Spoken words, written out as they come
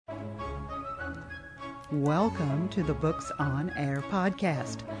Welcome to the Books on Air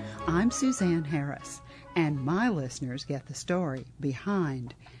podcast. I'm Suzanne Harris, and my listeners get the story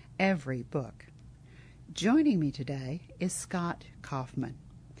behind every book. Joining me today is Scott Kaufman.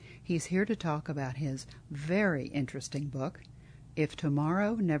 He's here to talk about his very interesting book, If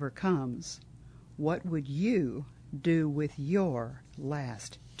Tomorrow Never Comes, What Would You Do with Your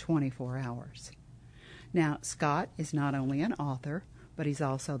Last 24 Hours? Now, Scott is not only an author, but he's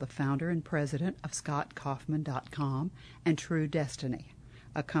also the founder and president of ScottKaufman.com and True Destiny,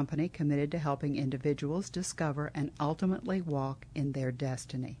 a company committed to helping individuals discover and ultimately walk in their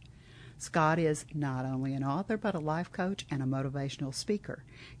destiny. Scott is not only an author, but a life coach and a motivational speaker.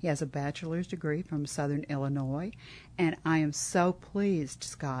 He has a bachelor's degree from Southern Illinois, and I am so pleased,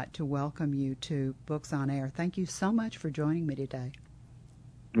 Scott, to welcome you to Books on Air. Thank you so much for joining me today.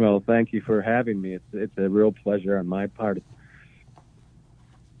 Well, thank you for having me. It's a real pleasure on my part.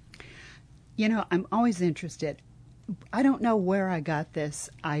 You know, I'm always interested. I don't know where I got this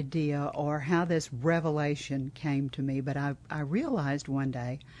idea or how this revelation came to me, but I realized one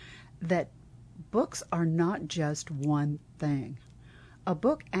day that books are not just one thing. A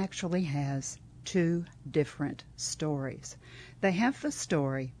book actually has two different stories. They have the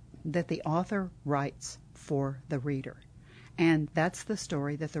story that the author writes for the reader, and that's the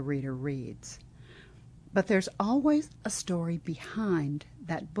story that the reader reads. But there's always a story behind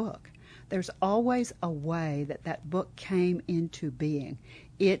that book. There's always a way that that book came into being.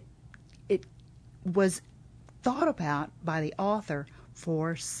 It was thought about by the author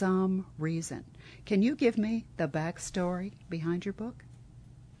for some reason. Can you give me the backstory behind your book?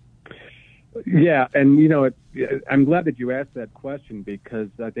 Yeah, and you know, I'm glad that you asked that question because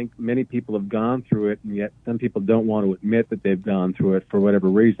I think many people have gone through it, and yet some people don't want to admit that they've gone through it for whatever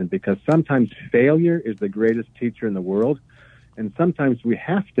reason, because sometimes failure is the greatest teacher in the world, and sometimes we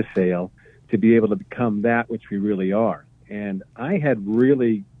have to fail to be able to become that which we really are. And I had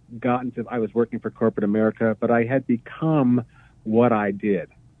really I was working for corporate America, but I had become what I did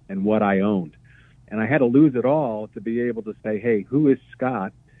and what I owned. And I had to lose it all to be able to say, hey, who is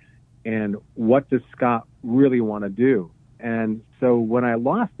Scott? And what does Scott really want to do? And so when I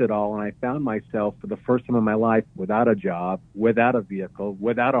lost it all and I found myself for the first time in my life without a job, without a vehicle,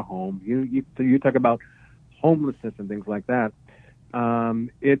 without a home, you talk about homelessness and things like that.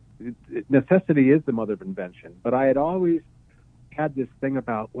 Necessity is the mother of invention. But I had always had this thing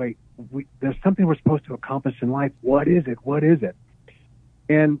about, there's something we're supposed to accomplish in life. What is it? What is it?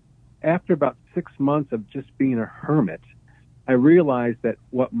 And after about 6 months of just being a hermit, I realized that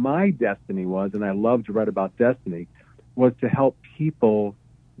what my destiny was, and I love to write about destiny, was to help people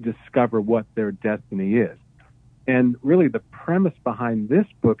discover what their destiny is. And really the premise behind this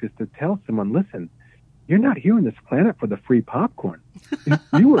book is to tell someone, listen, you're not here on this planet for the free popcorn.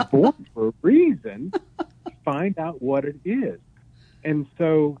 You were born for a reason. Find out what it is. And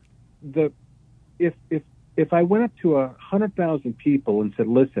so if I went up to 100,000 people and said,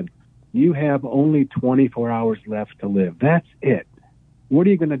 listen, you have only 24 hours left to live. That's it. What are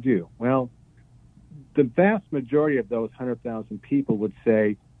you going to do? Well, the vast majority of those 100,000 people would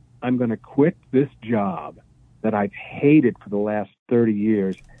say, I'm going to quit this job that I've hated for the last 30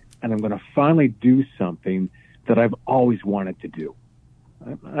 years, and I'm going to finally do something that I've always wanted to do.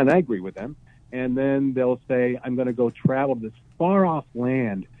 And I agree with them. And then they'll say, I'm going to go travel to this far-off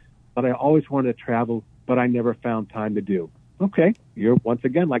land that I always wanted to travel, but I never found time to do. Okay, you're once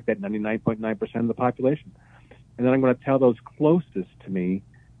again like that 99.9% of the population. And then I'm going to tell those closest to me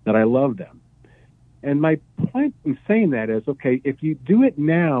that I love them. And my point in saying that is, okay, if you do it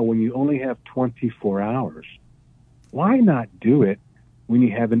now when you only have 24 hours, why not do it when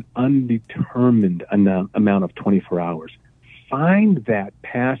you have an undetermined amount of 24 hours? Find that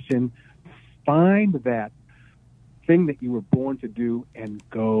passion, find that thing that you were born to do, and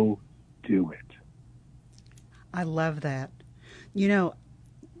go do it. I love that. You know,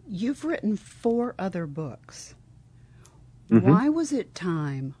 you've written 4 other books. Mm-hmm. Why was it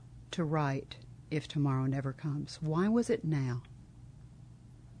time to write If Tomorrow Never Comes? Why was it now?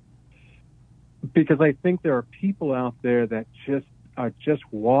 Because I think there are people out there that are just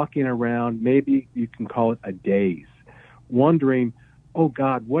walking around, maybe you can call it a daze, wondering, oh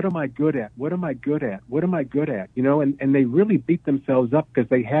God, what am I good at? What am I good at? What am I good at? You know, and they really beat themselves up because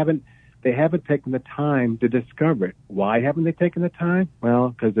they haven't taken the time to discover it. Why haven't they taken the time? Well,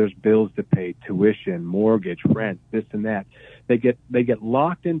 because there's bills to pay, tuition, mortgage, rent, this and that. They get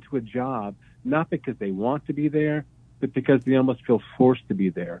locked into a job, not because they want to be there, but because they almost feel forced to be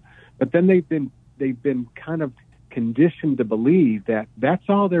there. But then they've been kind of conditioned to believe that that's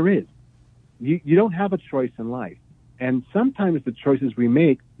all there is. You don't have a choice in life. And sometimes the choices we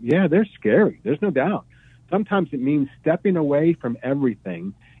make, yeah, they're scary. There's no doubt. Sometimes it means stepping away from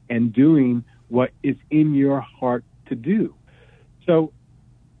everything and doing what is in your heart to do. So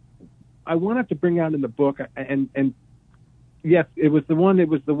I wanted to bring out in the book, and yes, it was the one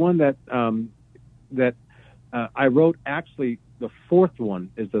that I wrote. Actually, the fourth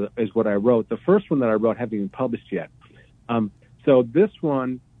one is what I wrote. The first one that I wrote hadn't been published yet. So this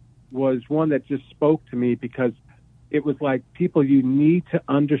one was one that just spoke to me because it was like, people, you need to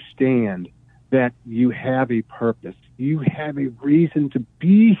understand that you have a purpose. You have a reason to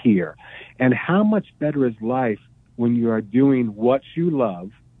be here. And how much better is life when you are doing what you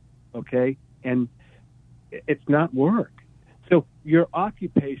love, okay? And it's not work. So your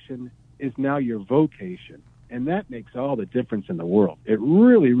occupation is now your vocation. And that makes all the difference in the world. It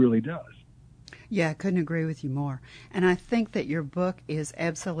really, really does. Yeah, I couldn't agree with you more. And I think that your book is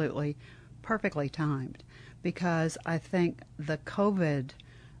absolutely perfectly timed, because I think the COVID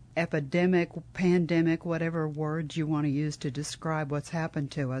epidemic, pandemic, whatever words you want to use to describe what's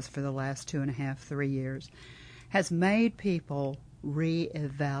happened to us for the last 2.5, 3 years, has made people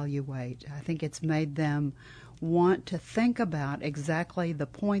reevaluate. I think it's made them want to think about exactly the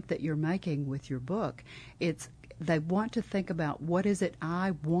point that you're making with your book. They want to think about, what is it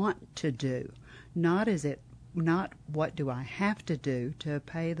I want to do? Not what do I have to do to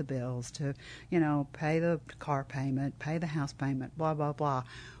pay the bills, to, pay the car payment, pay the house payment, blah, blah, blah.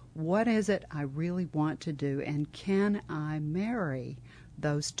 What is it I really want to do, and can I marry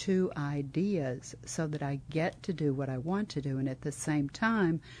those two ideas so that I get to do what I want to do and at the same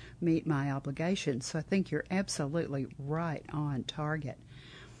time meet my obligations? So I think you're absolutely right on target.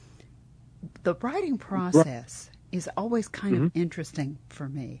 The writing process is always kind of interesting for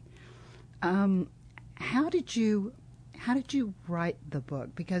me. How did you write the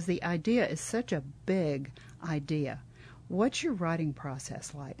book? Because the idea is such a big idea. What's your writing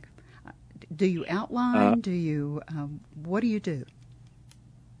process like? Do you outline? What do you do?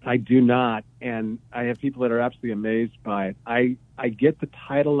 I do not, and I have people that are absolutely amazed by it. I get the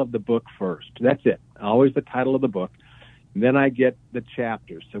title of the book first. That's it. Always the title of the book. And then I get the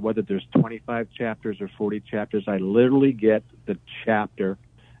chapters. So whether there's 25 chapters or 40 chapters, I literally get the chapter,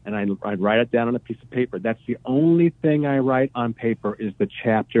 and I write it down on a piece of paper. That's the only thing I write on paper is the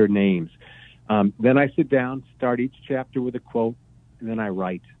chapter names. Then I sit down, start each chapter with a quote, and then I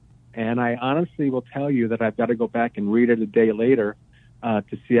write. And I honestly will tell you that I've got to go back and read it a day later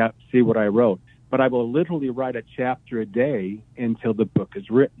to see what I wrote. But I will literally write a chapter a day until the book is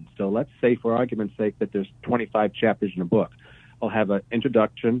written. So let's say, for argument's sake, that there's 25 chapters in a book. I'll have an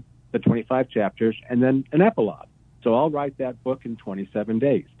introduction, the 25 chapters, and then an epilogue. So I'll write that book in 27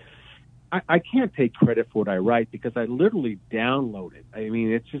 days. I can't take credit for what I write because I literally download it. I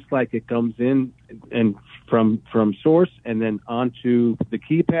mean, it's just like it comes in and from source and then onto the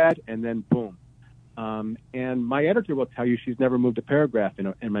keypad and then boom. And my editor will tell you she's never moved a paragraph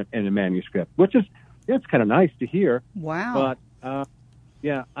in a manuscript, which is, it's kind of nice to hear. Wow. But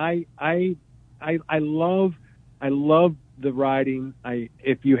yeah, I love the writing.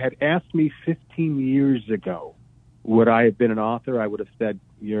 If you had asked me 15 years ago, would I have been an author? I would have said,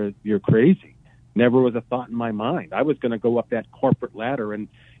 you're crazy. Never was a thought in my mind. I was going to go up that corporate ladder and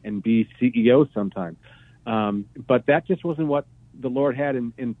be CEO sometime. But that just wasn't what the Lord had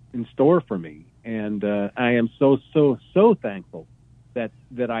in store for me. And I am so thankful that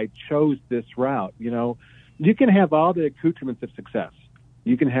I chose this route. You can have all the accoutrements of success.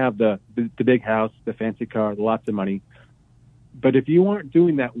 You can have the big house, the fancy car, lots of money. But if you aren't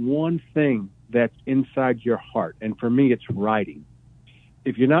doing that one thing that's inside your heart, and for me, it's writing.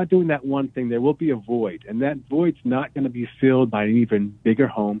 If you're not doing that one thing, there will be a void, and that void's not going to be filled by an even bigger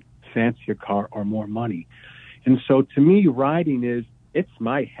home, fancier car, or more money. And so to me, writing it's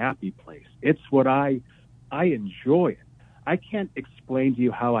my happy place. It's what I enjoy it. I can't explain to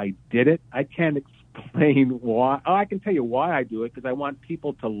you how I did it. I can't explain why. I can tell you why I do it, because I want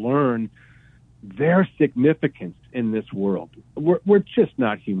people to learn their significance in this world. We're just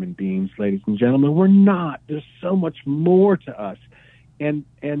not human beings, ladies and gentlemen. We're not. There's so much more to us. And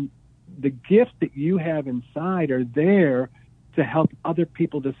the gifts that you have inside are there to help other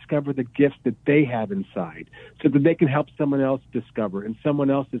people discover the gifts that they have inside, so that they can help someone else discover, and someone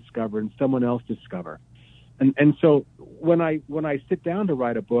else discover, and someone else discover. And so when I sit down to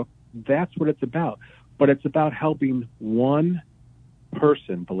write a book, that's what it's about. But it's about helping one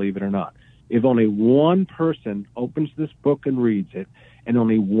person, believe it or not. If only one person opens this book and reads it, and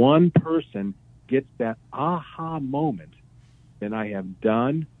only one person gets that aha moment, then I have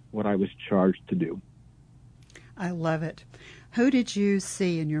done what I was charged to do. I love it. Who did you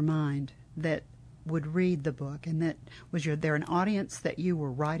see in your mind that would read the book, and that was there an audience that you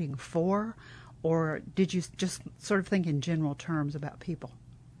were writing for, or did you just sort of think in general terms about people?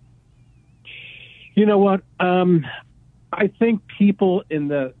 You know what? I think people in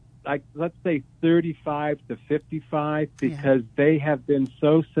the, like, let's say 35 to 55, because they have been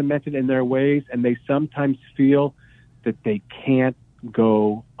so cemented in their ways, and they sometimes feel that they can't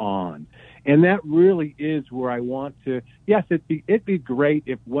go on. And that really is where I want to, yes, it'd be great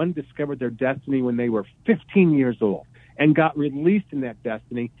if one discovered their destiny when they were 15 years old and got released in that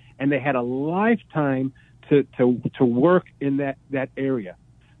destiny, and they had a lifetime to work in that area.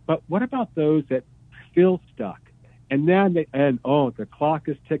 But what about those that feel stuck? And now the clock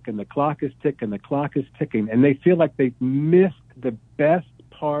is ticking, the clock is ticking, the clock is ticking, and they feel like they've missed the best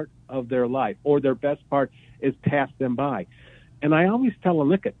part of their life, or their best part is passed them by. And I always tell them,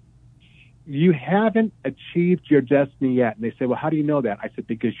 look, you haven't achieved your destiny yet. And they say, well, how do you know that? I said,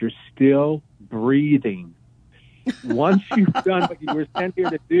 because you're still breathing. Once you've done what you were sent here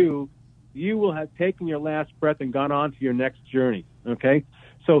to do, you will have taken your last breath and gone on to your next journey. Okay?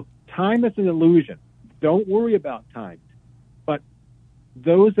 So time is an illusion. Don't worry about time. But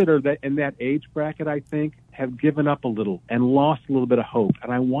those that are in that age bracket, I think, have given up a little and lost a little bit of hope.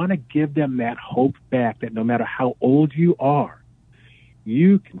 And I want to give them that hope back, that no matter how old you are,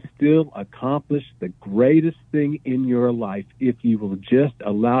 you can still accomplish the greatest thing in your life if you will just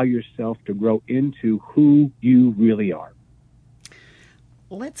allow yourself to grow into who you really are.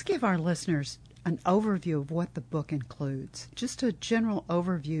 Let's give our listeners an overview of what the book includes, just a general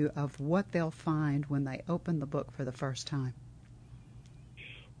overview of what they'll find when they open the book for the first time.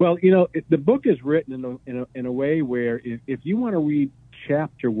 Well, the book is written in a way where if you want to read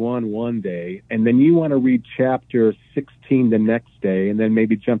chapter 1 day, and then you want to read chapter 16 the next day, and then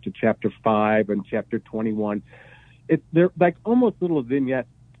maybe jump to chapter 5 and chapter 21, they're like almost little vignettes,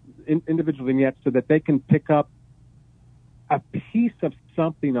 individual vignettes, so that they can pick up a piece of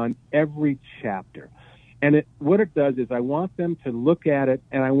something on every chapter. And what it does is I want them to look at it,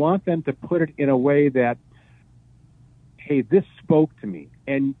 and I want them to put it in a way that, hey, this spoke to me.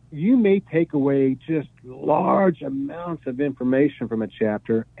 And you may take away just large amounts of information from a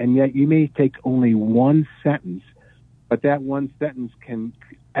chapter, and yet you may take only one sentence, but that one sentence can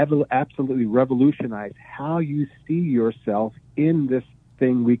absolutely revolutionize how you see yourself in this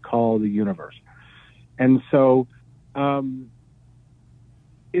thing we call the universe. And so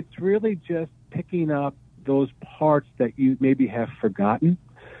it's really just picking up those parts that you maybe have forgotten,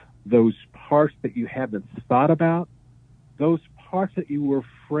 those parts that you haven't thought about, those parts that you were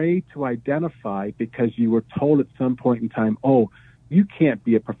afraid to identify because you were told at some point in time, oh, you can't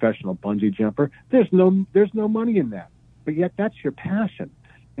be a professional bungee jumper. There's no money in that. But yet that's your passion.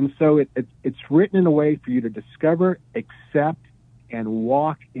 And so it's written in a way for you to discover, accept, and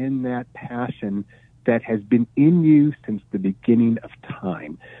walk in that passion that has been in you since the beginning of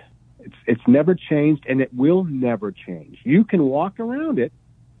time. It's never changed, and it will never change. You can walk around it,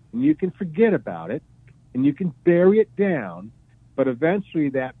 and you can forget about it, and you can bury it down, but eventually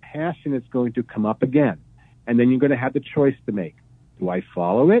that passion is going to come up again. And then you're going to have the choice to make. Do I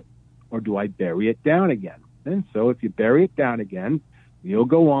follow it, or do I bury it down again? And so if you bury it down again, you'll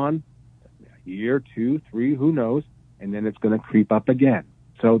go on a year, 2, 3, who knows, and then it's going to creep up again.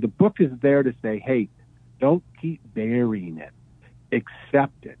 So the book is there to say, hey, don't keep burying it.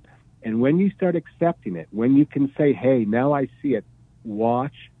 Accept it. And when you start accepting it, when you can say, hey, now I see it,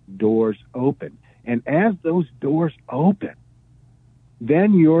 watch doors open. And as those doors open,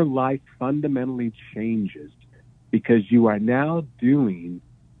 then your life fundamentally changes, because you are now doing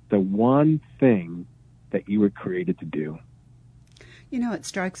the one thing that you were created to do. It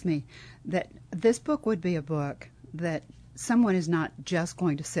strikes me that this book would be a book that someone is not just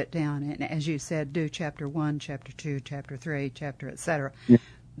going to sit down and, as you said, do chapter 1, chapter 2, chapter 3, chapter, etc. Yeah.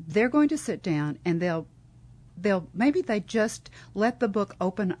 They're going to sit down and they'll maybe they just let the book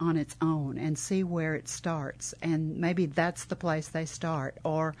open on its own and see where it starts, and maybe that's the place they start,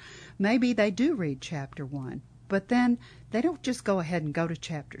 or maybe they do read chapter 1, but then they don't just go ahead and go to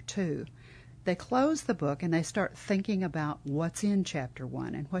chapter 2. They close the book and they start thinking about what's in chapter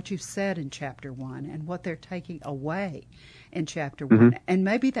 1 and what you said in chapter 1 and what they're taking away in chapter 1. Mm-hmm. And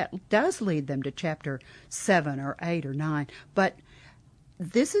maybe that does lead them to chapter 7 or 8 or 9, but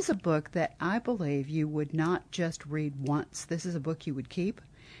this is a book that I believe you would not just read once. This is a book you would keep,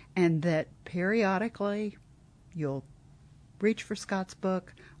 and that periodically you'll reach for Scott's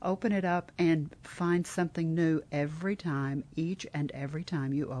book, open it up, and find something new every time, each and every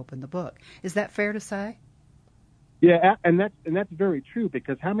time you open the book. Is that fair to say? Yeah, and that's very true,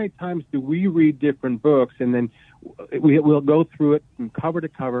 because how many times do we read different books, and then we'll go through it from cover to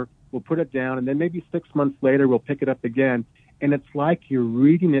cover, we'll put it down, and then maybe 6 months later we'll pick it up again, and it's like you're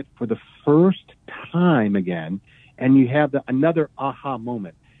reading it for the first time again, and you have another aha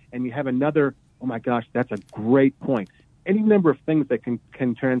moment, and you have another, oh my gosh, that's a great point. Any number of things that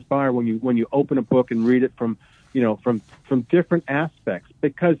can transpire when you open a book and read it from different aspects,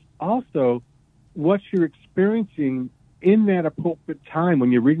 because also what you're experiencing in that appropriate time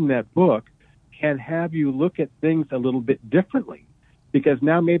when you're reading that book can have you look at things a little bit differently, because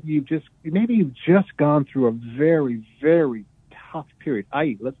now maybe you've just gone through a very, very tough period.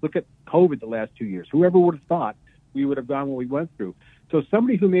 Let's look at COVID the last 2 years. Whoever would have thought we would have gone what we went through? So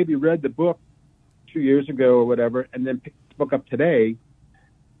somebody who maybe read the book 2 years ago or whatever, and then picked the book up today,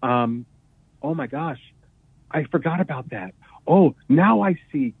 oh my gosh, I forgot about that. Oh, now I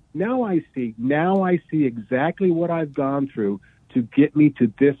see exactly what I've gone through to get me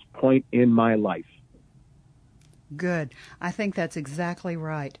to this point in my life. Good. I think that's exactly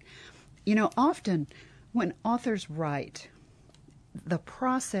right. You know, often when authors write, the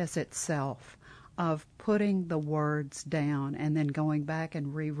process itself of putting the words down and then going back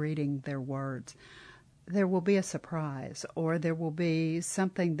and rereading their words, there will be a surprise, or there will be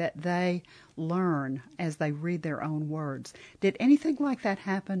something that they learn as they read their own words. Did anything like that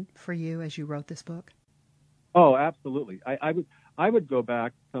happen for you as you wrote this book? Oh, absolutely. I would go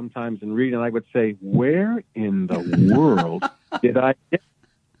back sometimes and read, and I would say, where in the world did I get?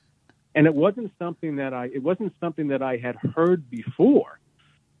 And it wasn't something that I had heard before.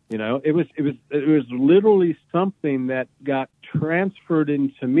 You know, it was literally something that got transferred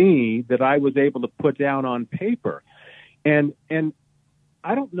into me that I was able to put down on paper. And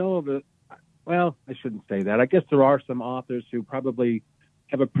I don't know of well, I shouldn't say that. I guess there are some authors who probably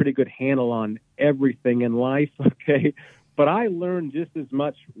have a pretty good handle on everything in life, okay? But I learned just as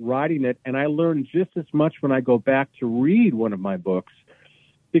much writing it, and I learned just as much when I go back to read one of my books,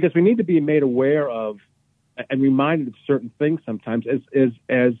 because we need to be made aware of and reminded of certain things sometimes,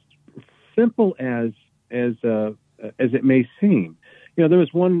 as simple as it may seem. You know,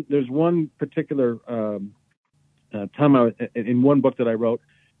 there's one particular time in one book that I wrote,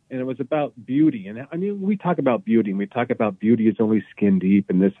 and it was about beauty. And I mean, we talk about beauty, and we talk about beauty is only skin deep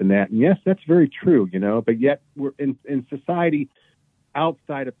and this and that. And yes, that's very true, you know, but yet we're in society,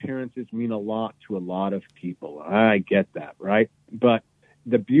 outside appearances mean a lot to a lot of people. I get that, right? But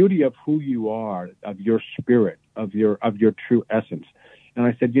the beauty of who you are, of your spirit, of your true essence. And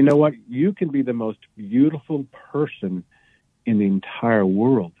I said, you know what? You can be the most beautiful person in the entire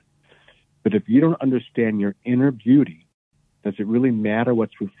world. But if you don't understand your inner beauty, does it really matter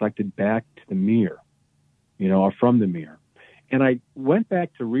what's reflected back to the mirror, you know, or from the mirror? And I went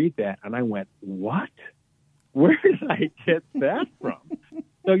back to read that, and I went, what? Where did I get that from?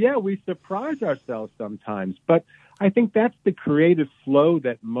 So, yeah, we surprise ourselves sometimes. But I think that's the creative flow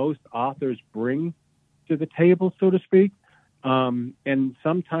that most authors bring to the table, so to speak. And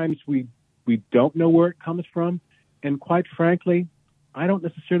sometimes we don't know where it comes from. And quite frankly, I don't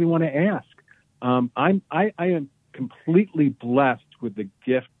necessarily want to ask. I am completely blessed with the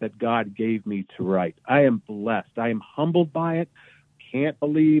gift that God gave me to write. I am blessed. I am humbled by it. Can't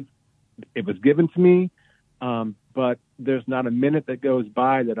believe it was given to me. But there's not a minute that goes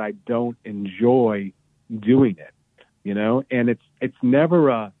by that I don't enjoy doing it, you know, and it's never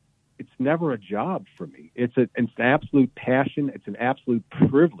a job for me. It's an absolute passion. It's an absolute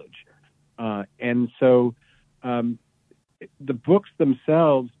privilege. And so, the books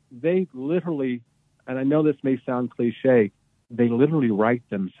themselves, they literally, and I know this may sound cliche, they literally write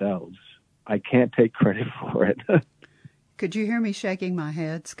themselves. I can't take credit for it. Could you hear me shaking my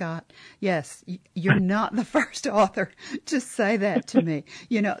head, Scott? Yes, you're not the first author to say that to me.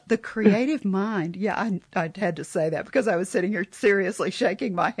 You know, the creative mind, yeah, I had to say that because I was sitting here seriously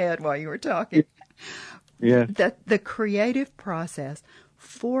shaking my head while you were talking. Yeah. That the creative process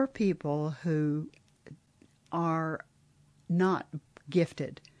for people who are not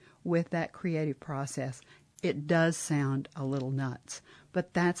gifted with that creative process, it does sound a little nuts,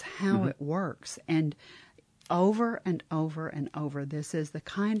 but that's how it works. And over and over and over, this is the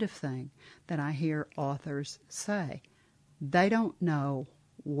kind of thing that I hear authors say. They don't know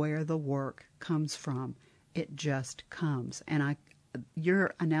where the work comes from. It just comes. And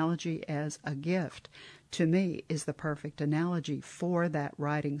your analogy as a gift, to me, is the perfect analogy for that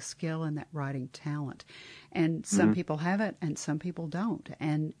writing skill and that writing talent. And some people have it and some people don't.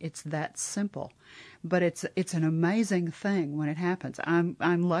 And it's that simple. But it's an amazing thing when it happens.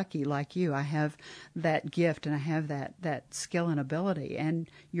 I'm lucky like you. I have that gift and I have that skill and ability. And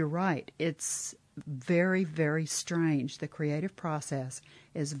you're right. It's very, very strange. The creative process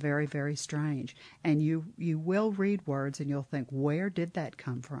is very, very strange. And you will read words and you'll think, where did that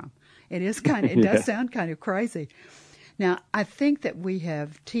come from? It is it does sound kind of crazy. Now, I think that we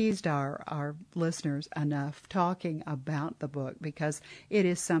have teased our listeners enough talking about the book because it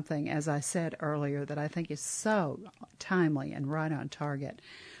is something, as I said earlier, that I think is so timely and right on target.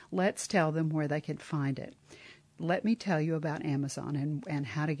 Let's tell them where they can find it. Let me tell you about Amazon and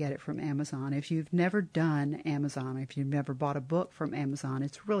how to get it from Amazon. If you've never done Amazon, if you've never bought a book from Amazon,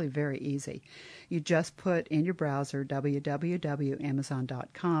 it's really very easy. You just put in your browser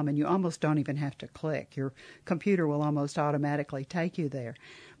www.amazon.com, and you almost don't even have to click. Your computer will almost automatically take you there.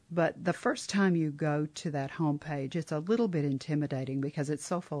 But the first time you go to that home page, it's a little bit intimidating because it's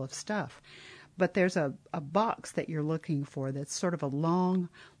so full of stuff. But there's a box that you're looking for that's sort of a long,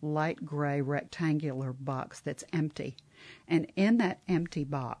 light gray, rectangular box that's empty. And in that empty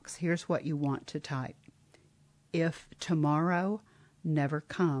box, here's what you want to type. If tomorrow never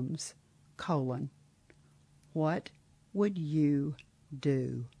comes, what would you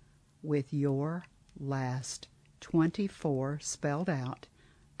do with your last 24 spelled out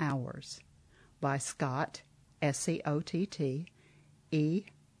hours? By Scott, Scott, E.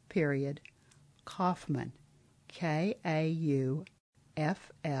 Kauffman, Kauffman.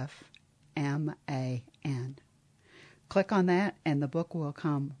 Click on that and the book will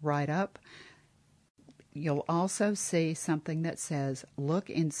come right up. You'll also see something that says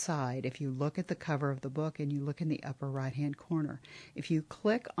look inside. If you look at the cover of the book and you look in the upper right hand corner, if you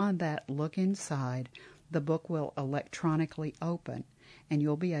click on that look inside, the book will electronically open and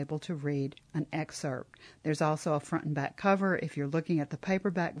you'll be able to read an excerpt. There's also a front and back cover. If you're looking at the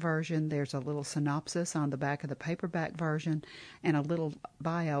paperback version, there's a little synopsis on the back of the paperback version and a little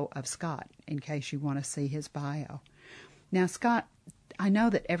bio of Scott in case you want to see his bio. Now, Scott, I know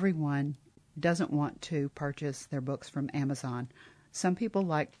that everyone doesn't want to purchase their books from Amazon. Some people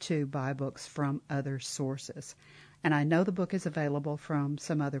like to buy books from other sources. And I know the book is available from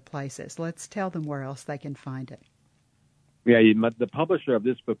some other places. Let's tell them where else they can find it. Yeah, the publisher of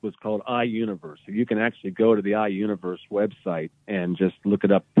this book was called iUniverse. So you can actually go to the iUniverse website and just look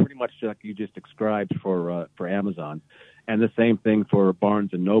it up, pretty much like you just described for Amazon, and the same thing for Barnes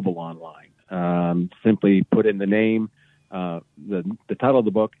and Noble online. Simply put in the name, the title of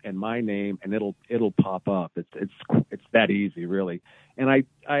the book, and my name, and it'll pop up. It's that easy, really. And I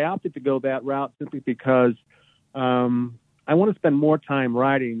opted to go that route simply because I want to spend more time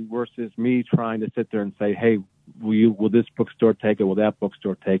writing versus me trying to sit there and say, hey, will this bookstore take it? Will that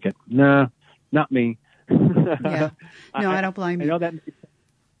bookstore take it? Nah, not me. Yeah. No, I don't blame you.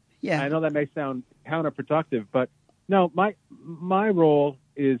 I know that may sound counterproductive, but no, my role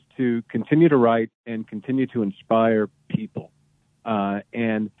is to continue to write and continue to inspire people.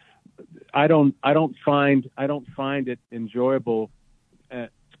 And I don't find it enjoyable,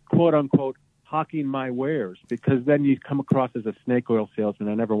 quote unquote, hawking my wares, because then you come across as a snake oil salesman.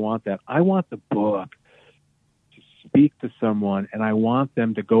 I never want that. I want the book to speak to someone, and I want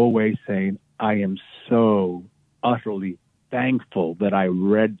them to go away saying, I am so utterly thankful that I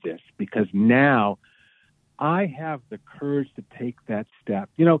read this, because now I have the courage to take that step.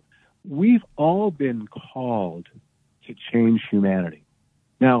 You know, we've all been called to change humanity.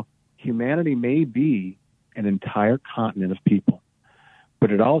 Now, humanity may be an entire continent of people,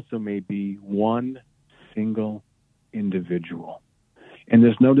 but it also may be one single individual. And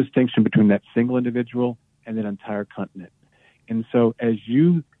there's no distinction between that single individual and that entire continent. And so as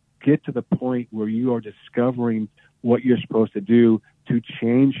you get to the point where you are discovering what you're supposed to do to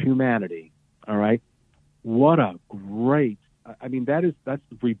change humanity, all right, what a great, that's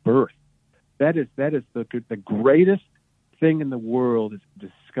rebirth. That is the greatest thing in the world, is to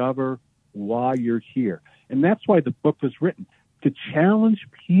discover why you're here. And that's why the book was written, to challenge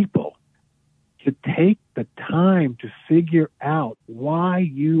people to take the time to figure out why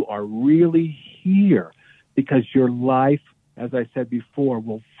you are really here, because your life, as I said before,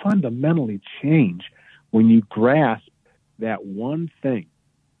 will fundamentally change when you grasp that one thing,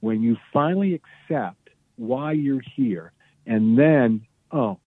 when you finally accept why you're here. And then,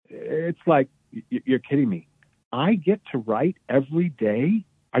 it's like, you're kidding me. I get to write every day?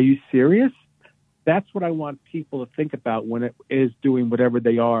 Are you serious? That's what I want people to think about when it is doing whatever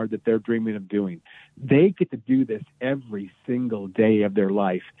they are that they're dreaming of doing. They get to do this every single day of their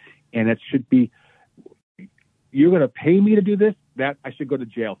life. And it should be, you're going to pay me to do this? That I should go to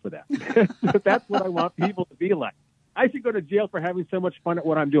jail for that. That's what I want people to be like. I should go to jail for having so much fun at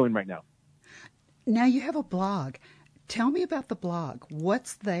what I'm doing right now. Now you have a blog. Tell me about the blog.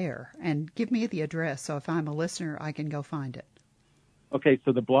 What's there? And give me the address so if I'm a listener, I can go find it. Okay,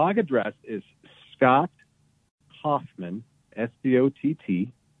 so the blog address is Scott Kauffman,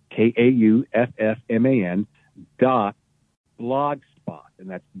 SCOTT, KAUFFMAN, Blogspot, and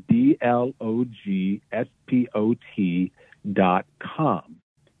that's BLOGSPOT.com.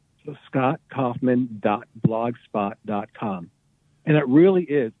 So scottkaufman.blogspot.com. And it really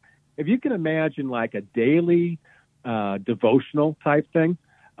is, if you can imagine like a daily devotional type thing,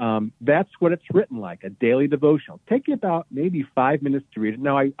 that's what it's written like, a daily devotional. Take you about maybe 5 minutes to read it.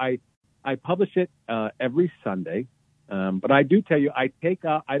 Now, I publish it every Sunday, but I do tell you, I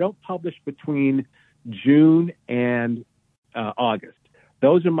don't publish between June and August.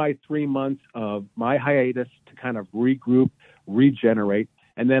 Those are my 3 months of my hiatus to kind of regroup, regenerate,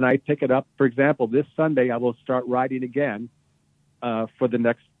 and then I pick it up. For example, this Sunday I will start writing again for the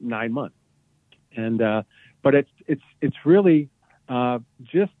next 9 months. And but it's really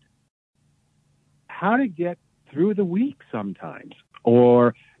just how to get through the week sometimes,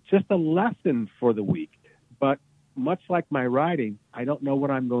 or just a lesson for the week. But much like my writing, I don't know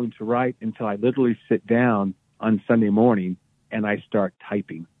what I'm going to write until I literally sit down on Sunday morning and I start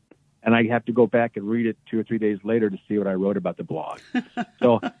typing. And I have to go back and read it 2 or 3 days later to see what I wrote about the blog.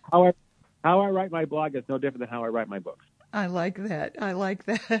 So how I write my blog is no different than how I write my books. I like that. I like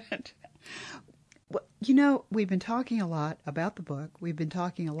that. Well, you know, we've been talking a lot about the book. We've been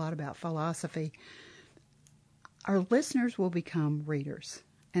talking a lot about philosophy. Our listeners will become readers,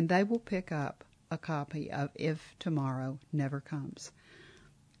 and they will pick up a copy of If Tomorrow Never Comes.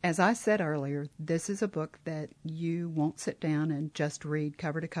 As I said earlier, this is a book that you won't sit down and just read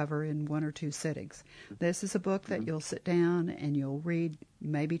cover to cover in 1 or 2 sittings. This is a book that you'll sit down and you'll read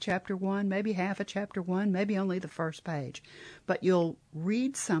maybe chapter 1, maybe half of chapter 1, maybe only the first page. But you'll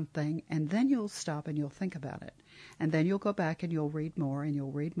read something and then you'll stop and you'll think about it. And then you'll go back and you'll read more and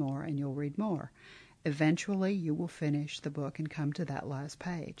you'll read more and you'll read more. Eventually you will finish the book and come to that last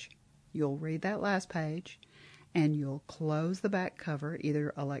page. You'll read that last page, and you'll close the back cover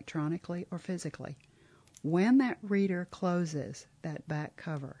either electronically or physically. When that reader closes that back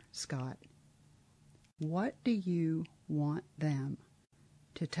cover, Scott, what do you want them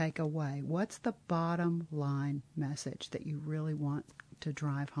to take away? What's the bottom line message that you really want to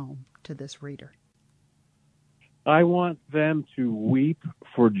drive home to this reader? I want them to weep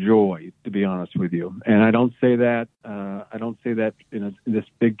for joy, to be honest with you. And I don't say that in this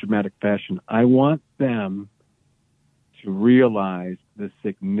big dramatic fashion. I want them to realize the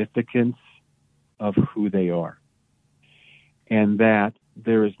significance of who they are, and that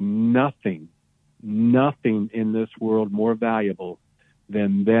there is nothing in this world more valuable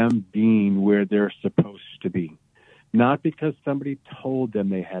than them being where they're supposed to be. Not because somebody told them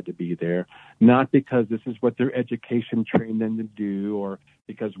they had to be there, not because this is what their education trained them to do, or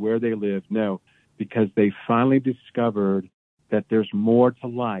because where they live. No, because they finally discovered that there's more to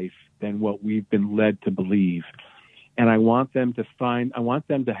life than what we've been led to believe. And I want them to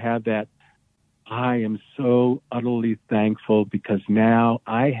have that, I am so utterly thankful because now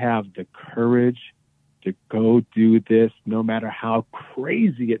I have the courage to go do this, no matter how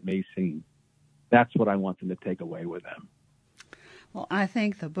crazy it may seem. That's what I want them to take away with them. Well, I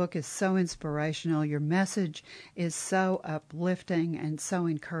think the book is so inspirational. Your message is so uplifting and so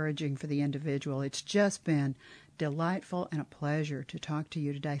encouraging for the individual. It's just been delightful and a pleasure to talk to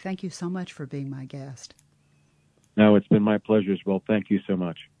you today. Thank you so much for being my guest. No, it's been my pleasure as well. Thank you so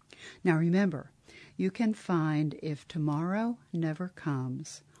much. Now remember, you can find If Tomorrow Never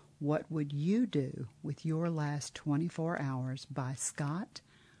Comes, What Would You Do with Your Last 24 Hours by Scott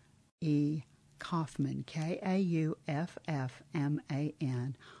E. Kauffman, Kauffman,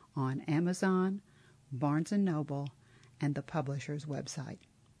 on Amazon, Barnes & Noble, and the publisher's website.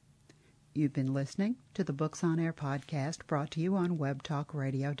 You've been listening to the Books on Air podcast brought to you on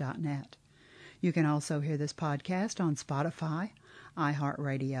webtalkradio.net. You can also hear this podcast on Spotify,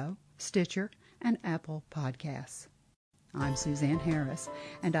 iHeartRadio, Stitcher, and Apple Podcasts. I'm Suzanne Harris,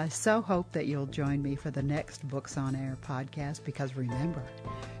 and I so hope that you'll join me for the next Books on Air podcast, because remember,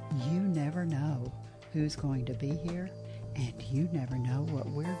 you never know who's going to be here, and you never know what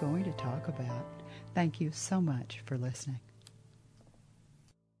we're going to talk about. Thank you so much for listening.